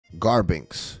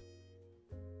Garbinks.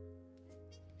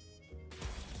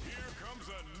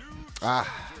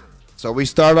 So we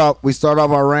start off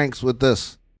our ranks with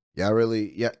this. Y'all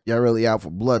really out for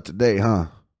blood today, huh?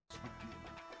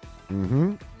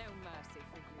 Mm-hmm.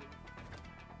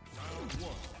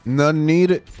 None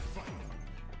needed.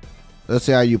 Let's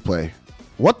see how you play.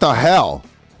 What the hell?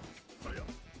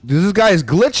 This guy is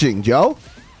glitching, Joe.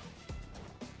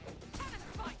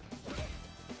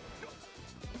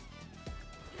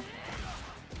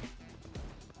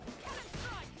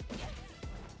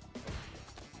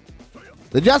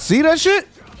 Did y'all see that shit?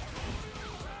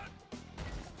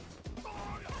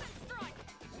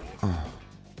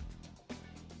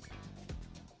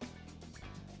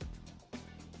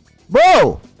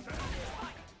 Bro!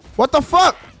 What the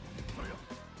fuck?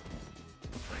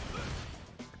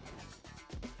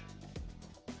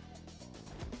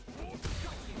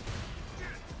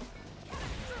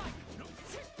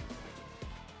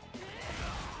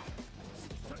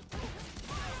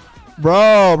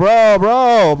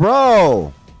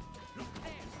 Bro.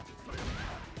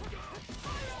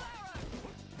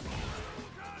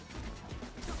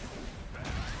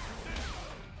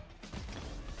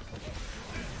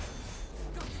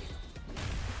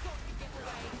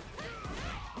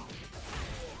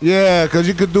 Yeah, because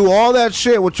you could do all that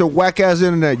shit with your whack-ass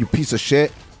internet, you piece of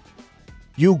shit.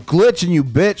 You glitch and you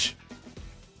bitch.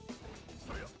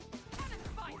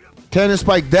 Cannon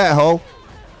spike that, hoe.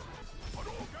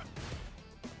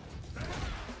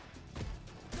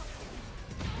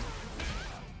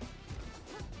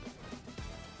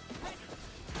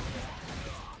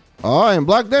 Oh, I ain't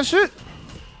block that shit.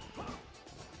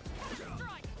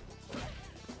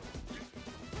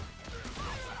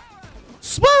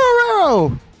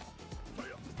 Sparrow.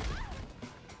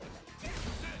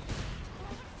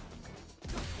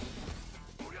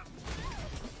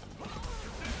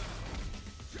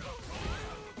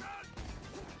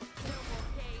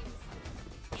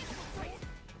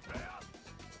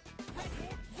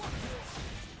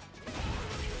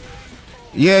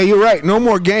 Yeah, you're right. No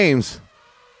more games.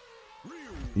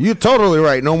 You're totally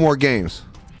right. No more games.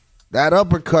 That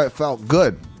uppercut felt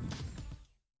good.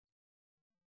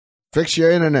 Fix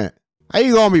your internet. How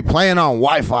you gonna be playing on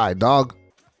Wi-Fi, dog?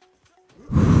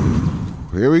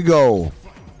 Here we go.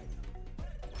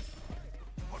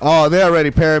 Oh, they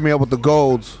already paired me up with the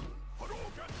golds.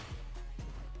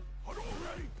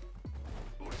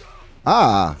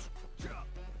 Ah.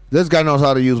 This guy knows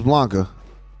how to use Blanca.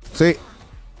 See?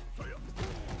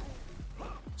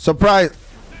 Surprise.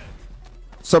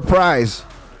 Surprise.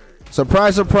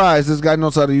 Surprise, surprise. This guy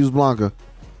knows how to use Blanca.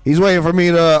 He's waiting for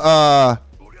me to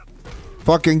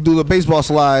fucking do the baseball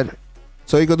slide.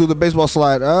 So he can do the baseball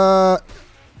slide.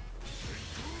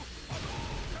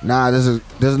 Nah, this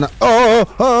is not.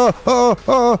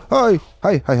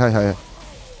 Hi.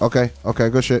 Okay,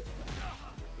 good shit.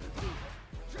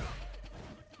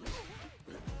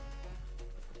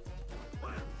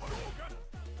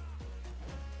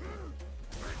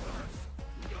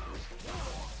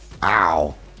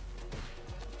 Ow.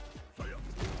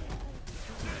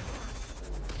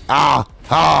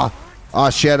 Oh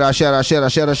shit.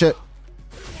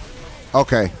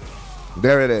 Okay.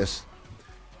 There it is.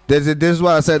 This is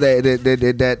why I said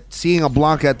that seeing a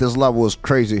Blanca at this level is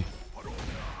crazy.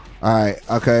 Alright,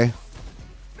 okay.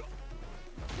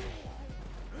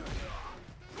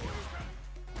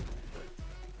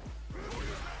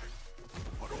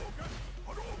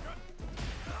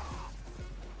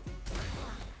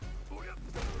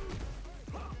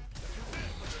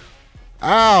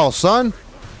 Ow, son.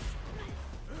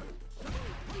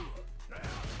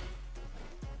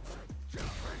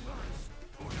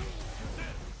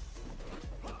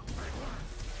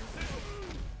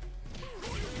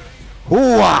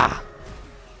 Hoo-ah!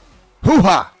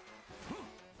 Hoo-ha!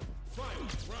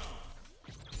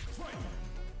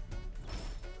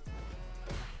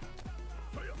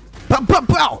 Pow, pow,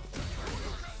 pow!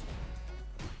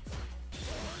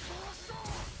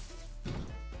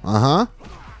 Uh-huh.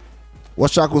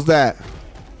 What shock was that?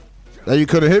 That you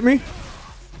could have hit me?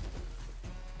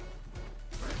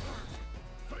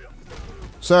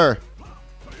 Sir.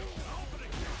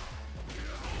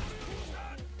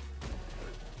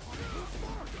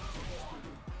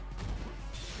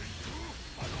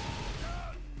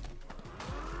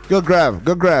 Good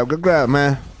grab,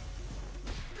 man.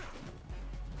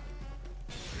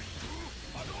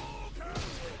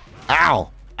 Ow.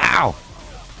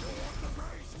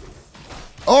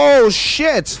 Oh,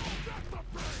 shit.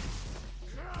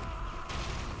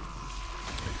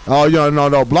 Oh, yo,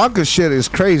 no. Blanca shit is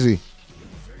crazy.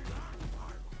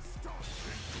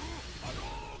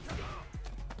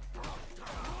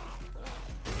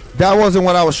 That wasn't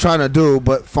what I was trying to do,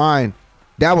 but fine.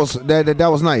 That was nice. That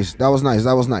was nice. That was nice.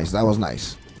 That was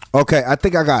nice. Okay, I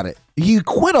think I got it. You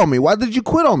quit on me. Why did you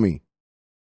quit on me?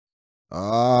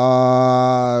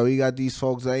 We got these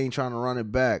folks that ain't trying to run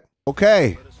it back.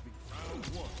 Okay.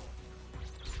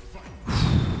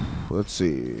 Let's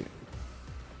see.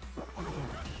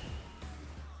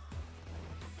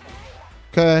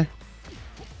 Okay.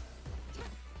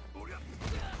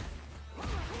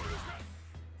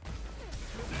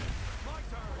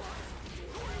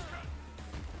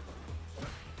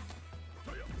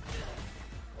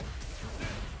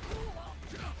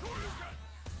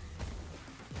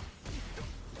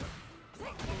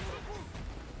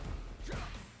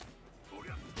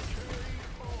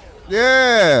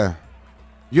 Yeah.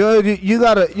 You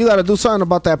gotta do something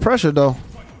about that pressure though.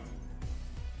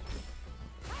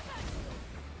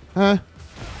 Huh?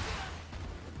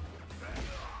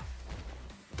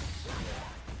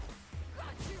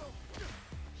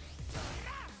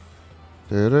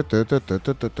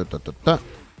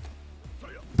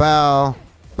 Bow.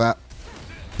 Bow.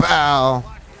 Bow.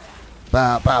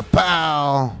 Bow. Bow.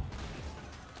 Bow.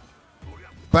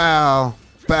 Bow.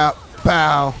 Bow.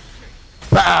 Bow.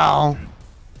 Bow.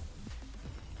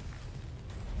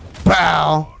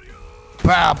 Bow.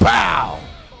 Bow. Bow.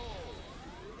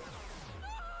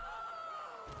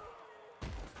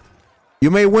 You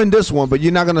may win this one, but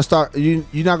you're not gonna start. You're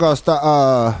not gonna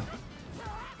stop.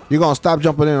 You're gonna stop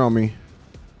jumping in on me.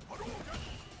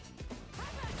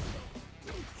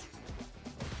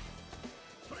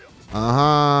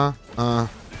 Huh.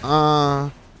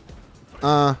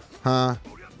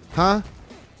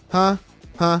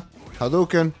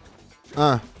 Hadouken.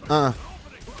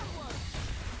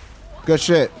 Good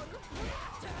shit.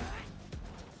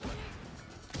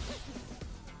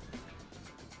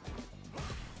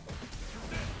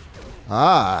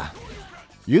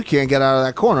 You can't get out of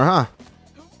that corner, huh?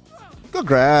 Good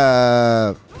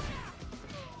grab.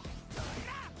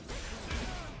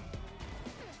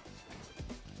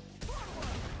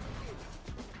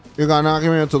 You're gonna knock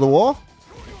him into the wall?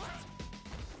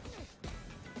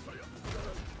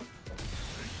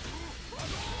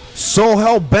 So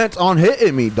hell-bent on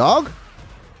hitting me, dog.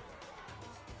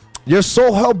 You're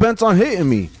so hell-bent on hitting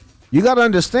me. You gotta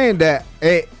understand that,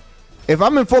 hey, if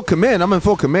I'm in full command, I'm in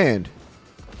full command.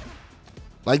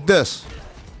 Like this.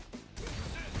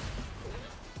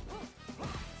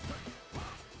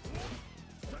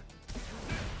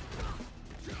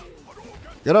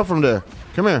 Get up from there.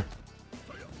 Come here.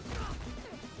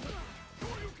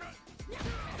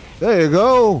 There you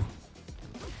go.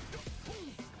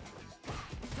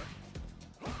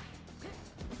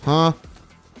 Huh?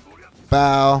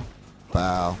 Bow.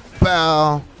 Bow.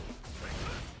 Bow.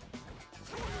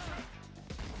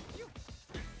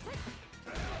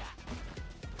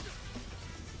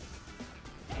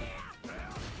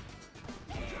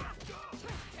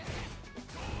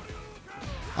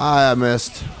 I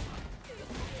missed.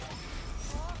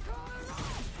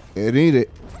 It need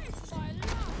it.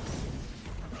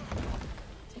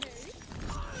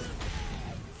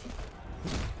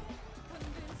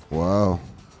 Wow.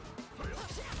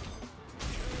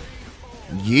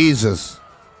 Jesus.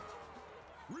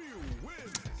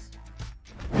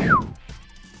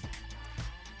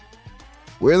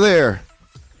 We're there.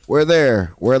 We're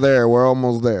there. We're there. We're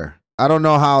almost there. I don't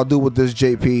know how I'll do with this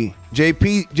JP.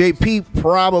 JP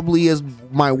probably is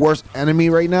my worst enemy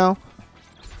right now.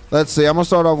 Let's see. I'm going to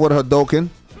start off with Hadouken.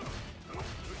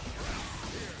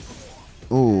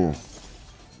 Ooh.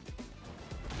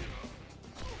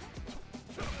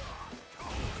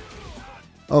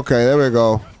 Okay, there we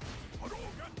go.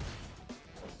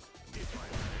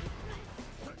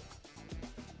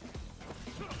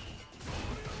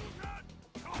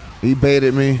 He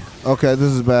baited me. Okay,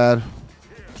 this is bad.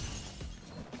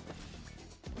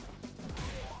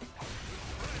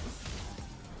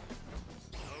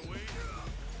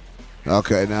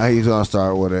 Okay, now he's gonna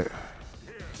start with it.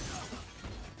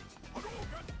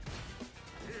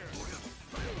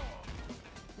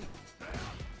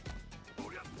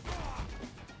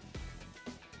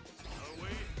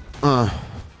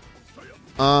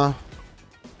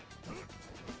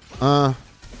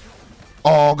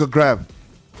 Oh, good grab.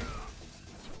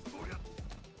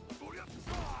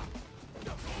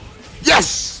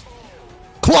 Yes!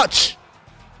 Clutch!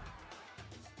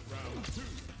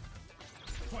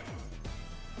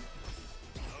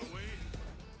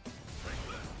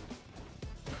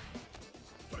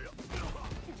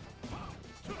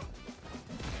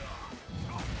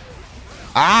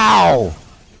 Ow!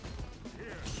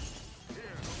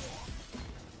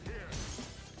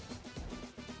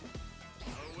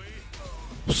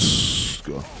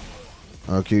 Go.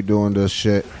 I'll keep doing this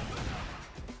shit.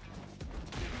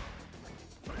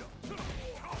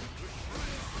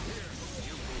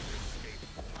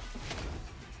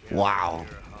 Wow.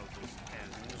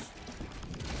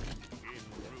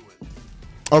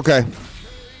 Okay.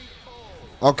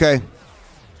 Okay.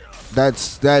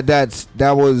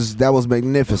 That was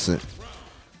magnificent.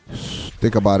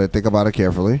 Think about it. Think about it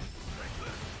carefully.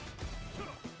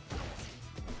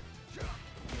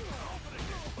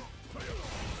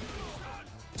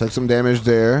 Take some damage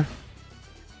there.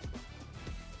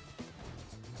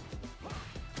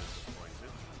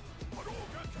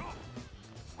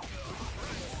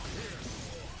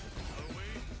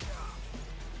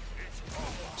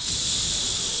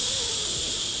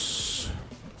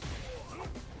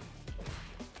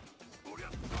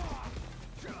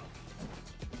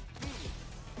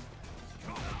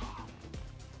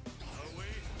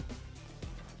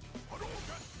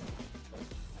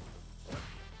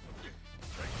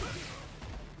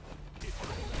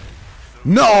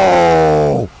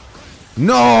 No!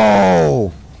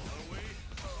 No!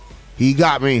 He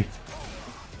got me.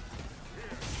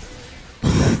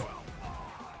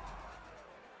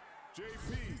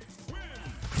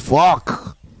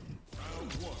 Fuck.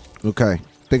 Okay.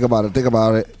 Think about it. Think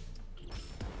about it.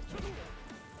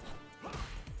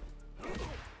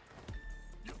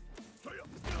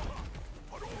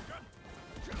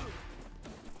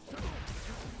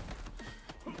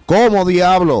 ¿Cómo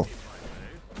diablo?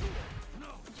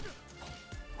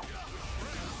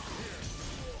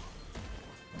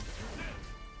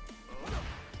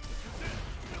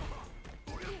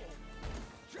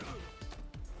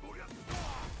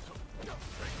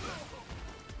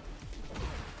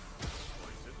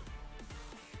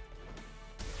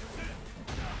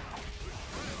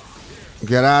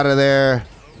 Get out of there.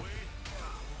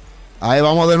 Ahí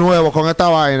vamos de nuevo con esta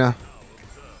vaina.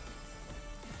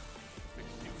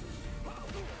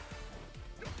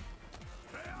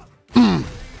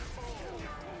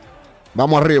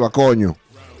 Vamos arriba, coño.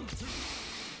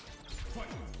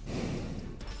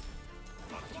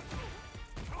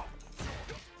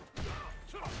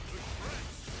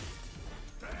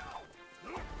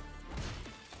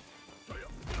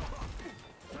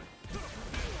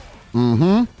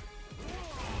 Mm-hmm.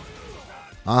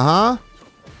 Uh-huh.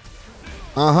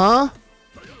 Uh-huh.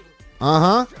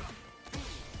 Uh-huh.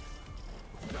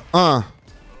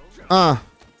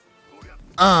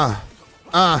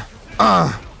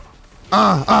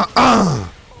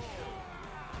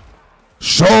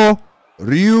 Show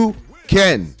Ryu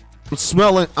Ken.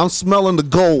 I'm smelling the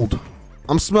gold.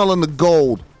 I'm smelling the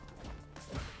gold.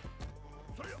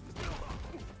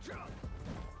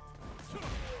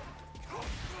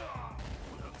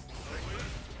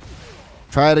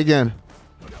 Try it again.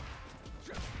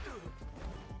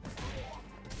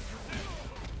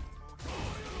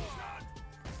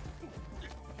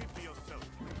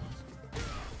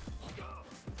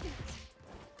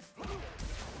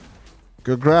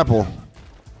 Good grapple.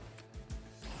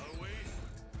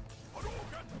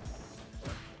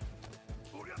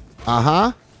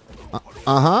 Uh-huh.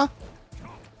 Uh-huh.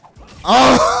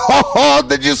 Oh,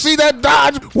 did you see that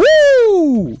dodge?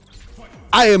 Woo!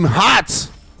 I am hot.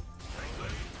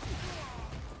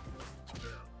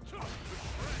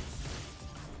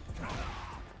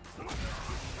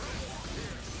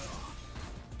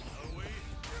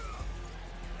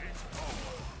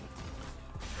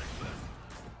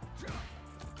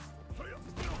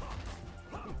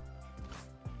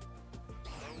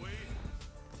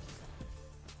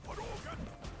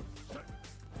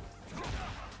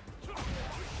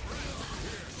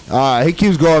 All right, he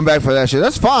keeps going back for that shit.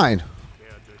 That's fine.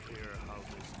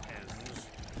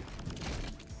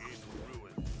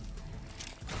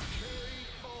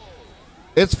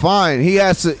 It's fine. He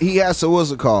has to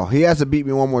what's it called? He has to beat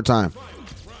me one more time.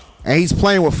 And he's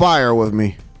playing with fire with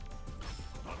me.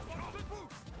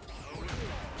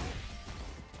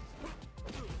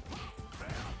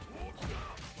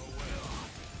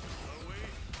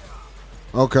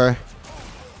 Okay.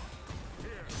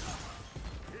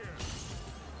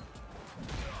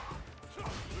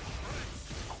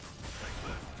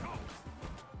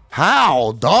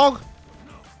 How, dog?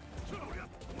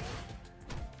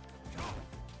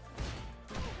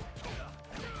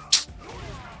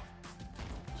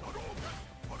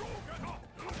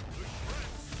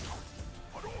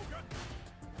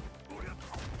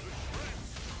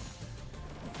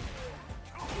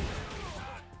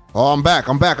 Oh, I'm back.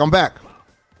 I'm back. I'm back.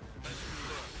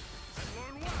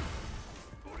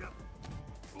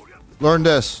 Learn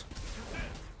this.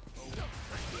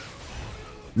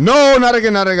 No, not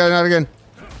again, not again, not again.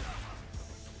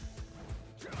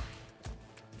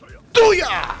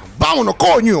 Booyah! Vámonos,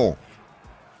 coño.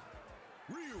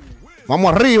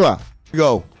 Vamos arriba.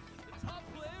 Go.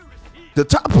 The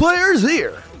top player is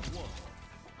here.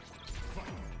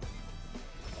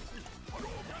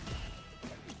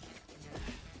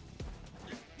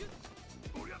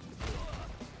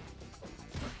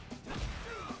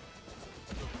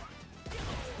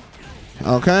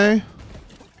 Okay.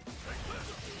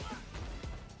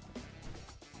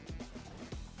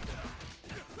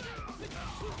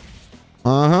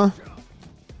 Uh-huh.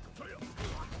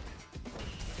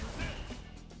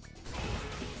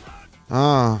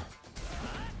 Ah.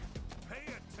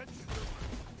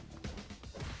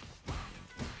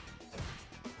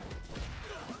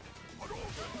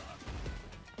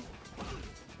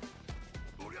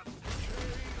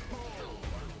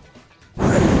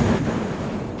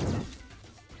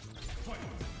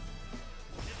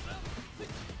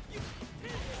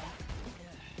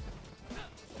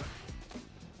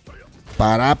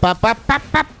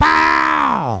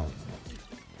 Ba-da-ba-ba-ba-ba-bow.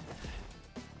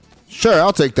 Sure,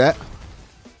 I'll take that.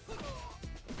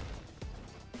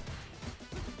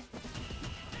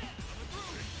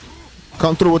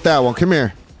 Come through with that one. Come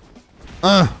here.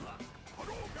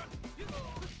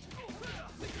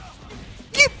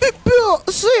 Keep it built.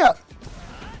 See ya.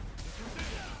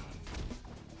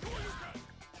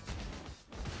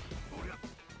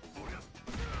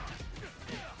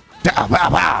 Bow, bow,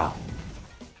 bow.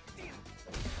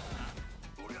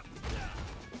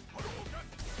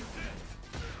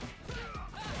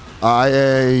 Ay,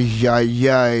 ay, ay,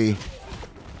 ay. This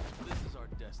is our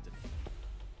destiny.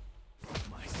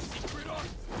 My secret art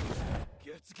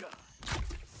gets gone.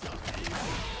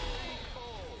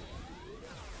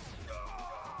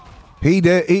 He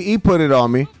did. He put it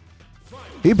on me.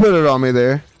 He put it on me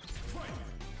there.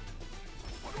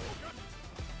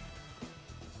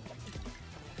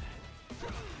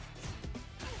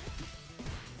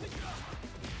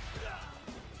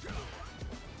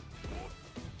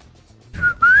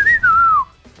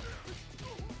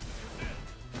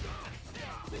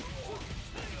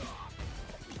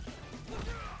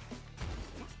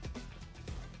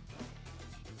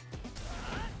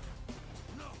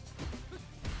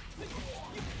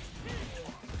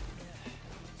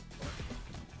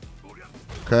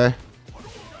 Okay.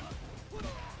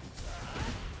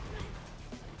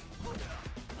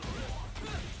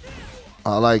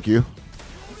 I like you.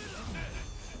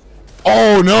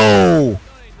 Oh no!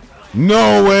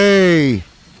 No way!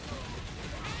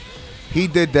 He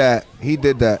did that. He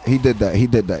did that. He did that. He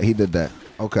did that. He did that.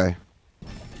 Okay.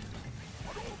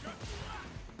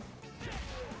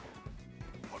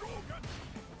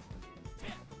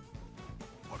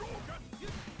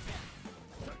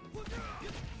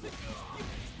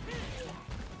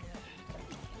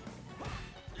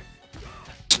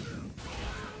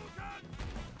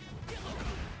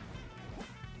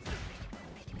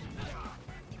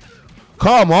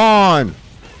 Come on.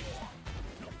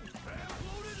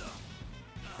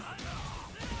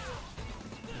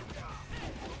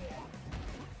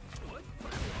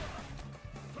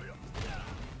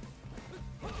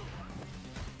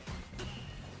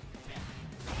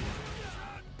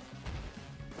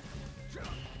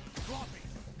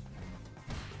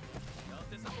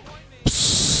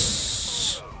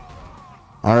 Psst.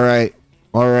 All right.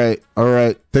 All right. All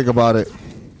right. Think about it.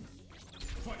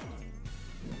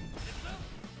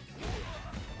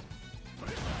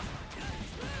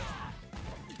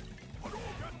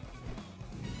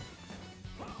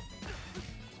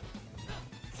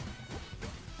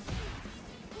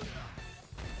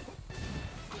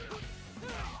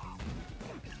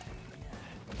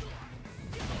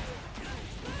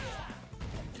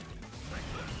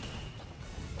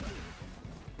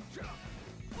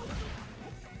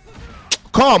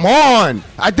 Come on!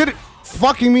 I didn't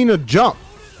fucking mean to jump.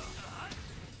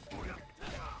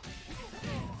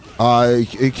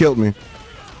 It killed me.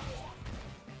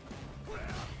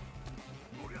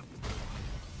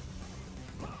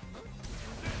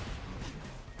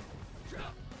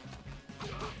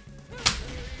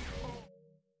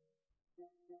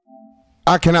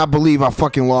 I cannot believe I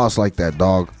fucking lost like that,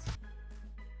 dog.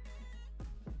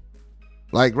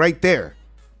 Like right there.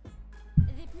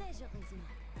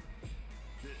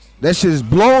 That shit is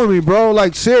blowing me, bro.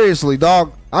 Like, seriously,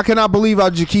 dog. I cannot believe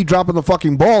I just keep dropping the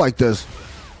fucking ball like this.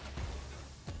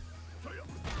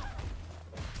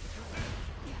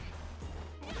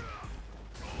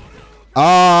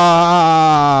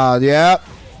 Ah, yeah.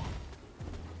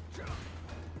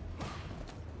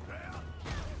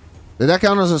 Did that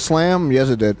count as a slam? Yes,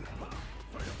 it did.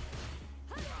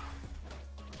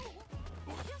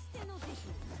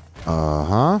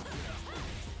 Uh-huh.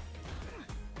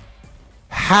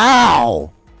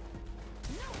 How?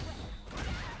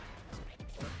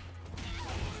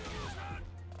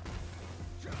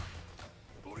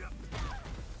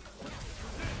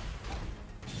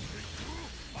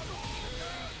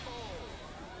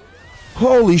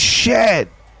 Holy shit.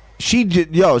 She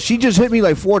just hit me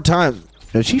like 4 times.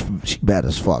 Yo, she bad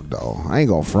as fuck though. I ain't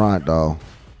gonna front though.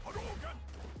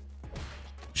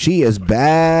 She is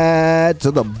bad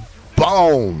to the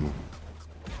bone.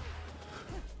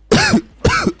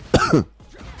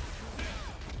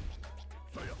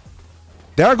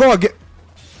 There I go again.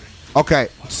 Okay,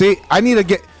 see, I need to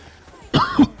get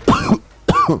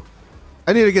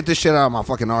I need to get this shit out of my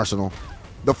fucking arsenal.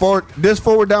 This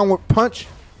forward downward punch.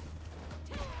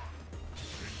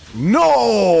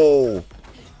 No.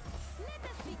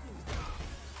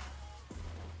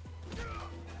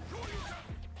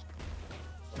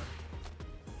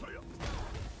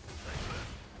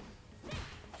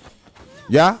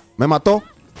 Ya, me mató.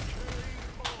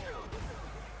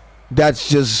 That's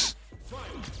just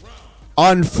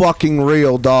unfucking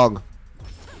real, dog.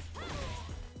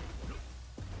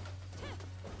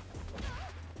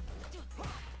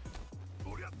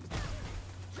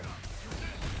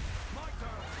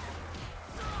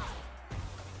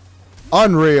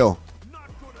 Unreal.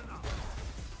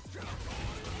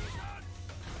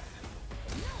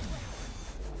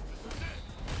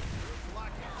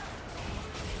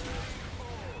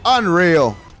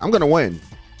 Unreal. I'm gonna win.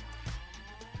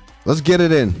 Let's get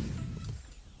it in.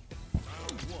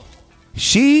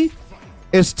 She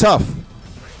is tough.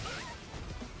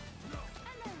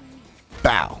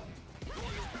 Bow.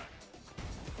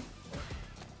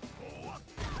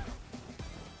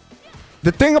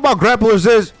 The thing about grapplers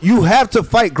is you have to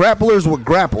fight grapplers with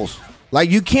grapples. Like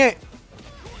you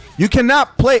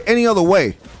cannot play any other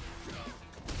way.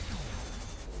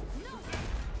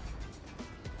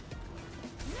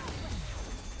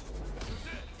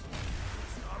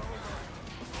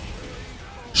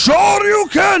 Sure you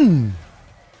can.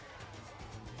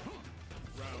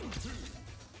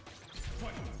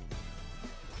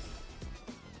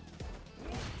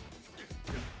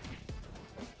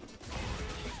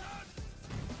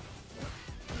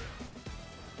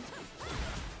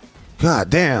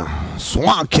 God damn.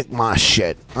 Swan kick my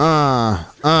shit.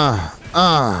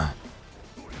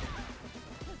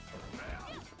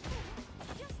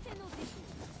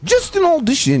 Just an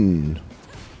audition.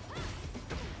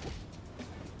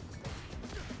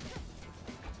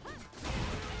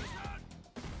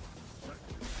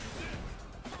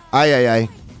 Ay, ay, ay.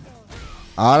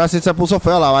 Ahora sí se puso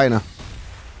feo la vaina.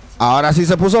 Ahora sí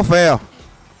se puso feo.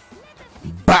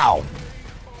 Bow.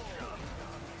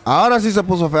 Ahora sí se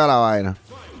puso fea la vaina.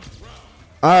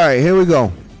 All right, here we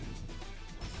go.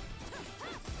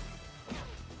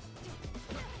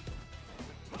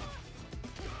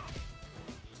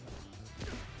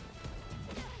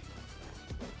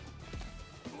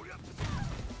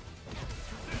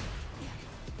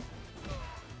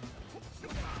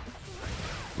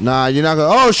 Nah, you're not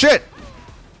gonna. Oh shit!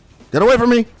 Get away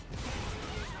from me!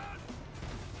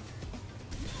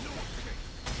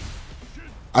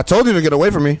 I told you to get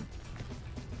away from me.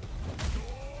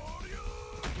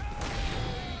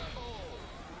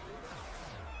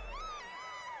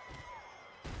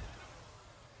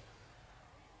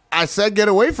 I said get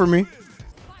away from me.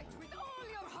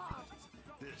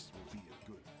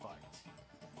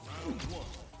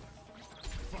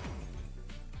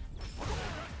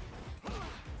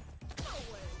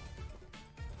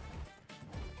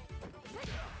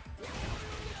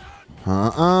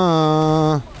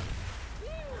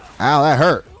 Ow, that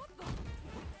hurt.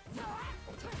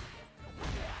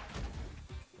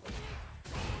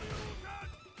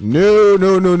 No,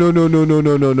 no, no, no, no, no, no,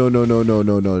 no, no, no, no, no, no,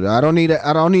 no, no. I don't need it.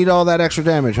 I don't need all that extra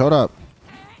damage. Hold up.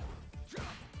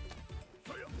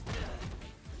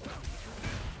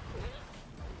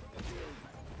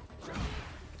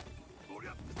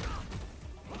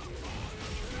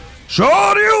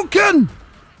 Sure you can.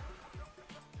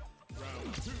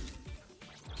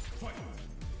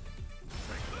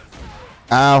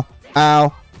 Ow,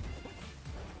 ow.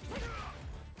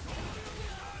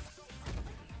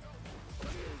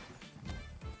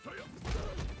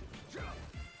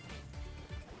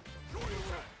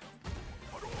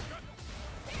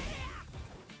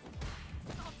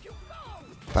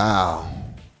 Bow.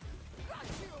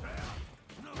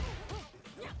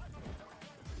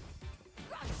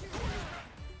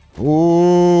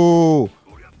 Ooh.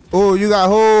 Ooh, you got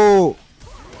who?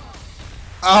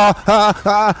 Ay,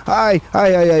 ay,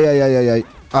 ay, ay, ay, ay, ay, ay.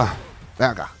 Ven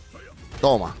acá.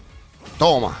 Toma.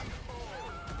 Toma.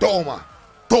 Toma.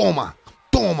 Toma.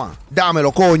 Toma.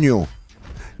 Dámelo, coño.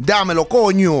 Dámelo,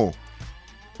 coño.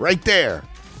 Right there.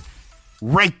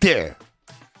 Right there.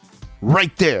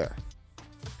 Right there.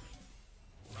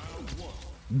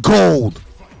 Gold.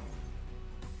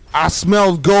 I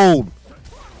smelled gold.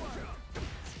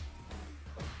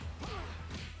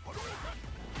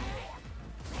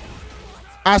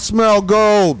 I smell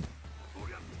gold.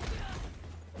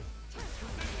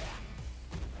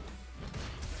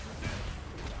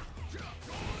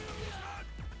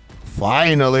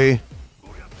 Finally.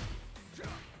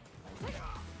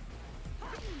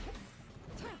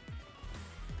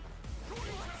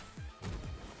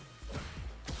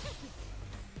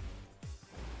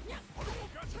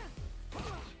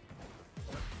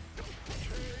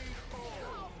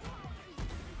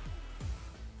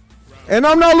 And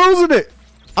I'm not losing it.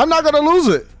 I'm not going to lose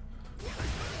it.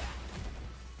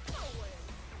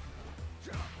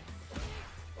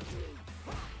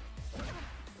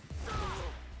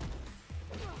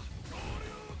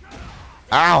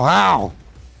 Ow, ow.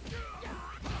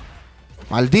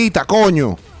 Maldita,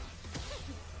 coño.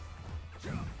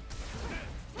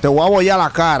 Te voy a bollar la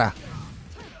cara.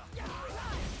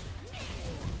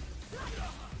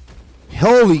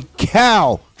 Holy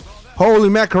cow. Holy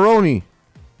macaroni.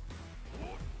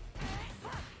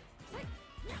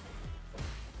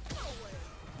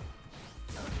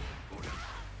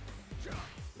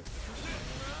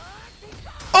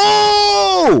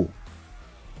 Oh!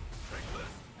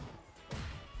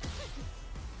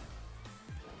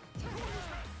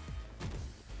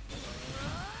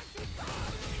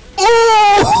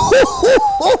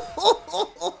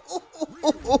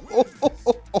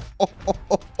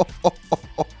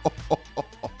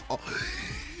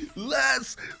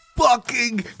 Let's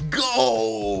fucking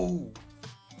go!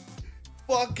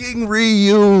 Fucking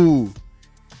Ryu!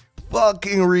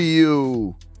 Fucking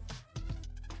Ryu!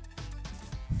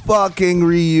 Fucking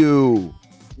Ryu!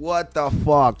 What the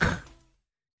fuck?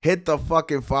 Hit the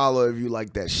fucking follow if you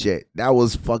like that shit. That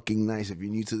was fucking nice. If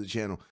you're new to the channel,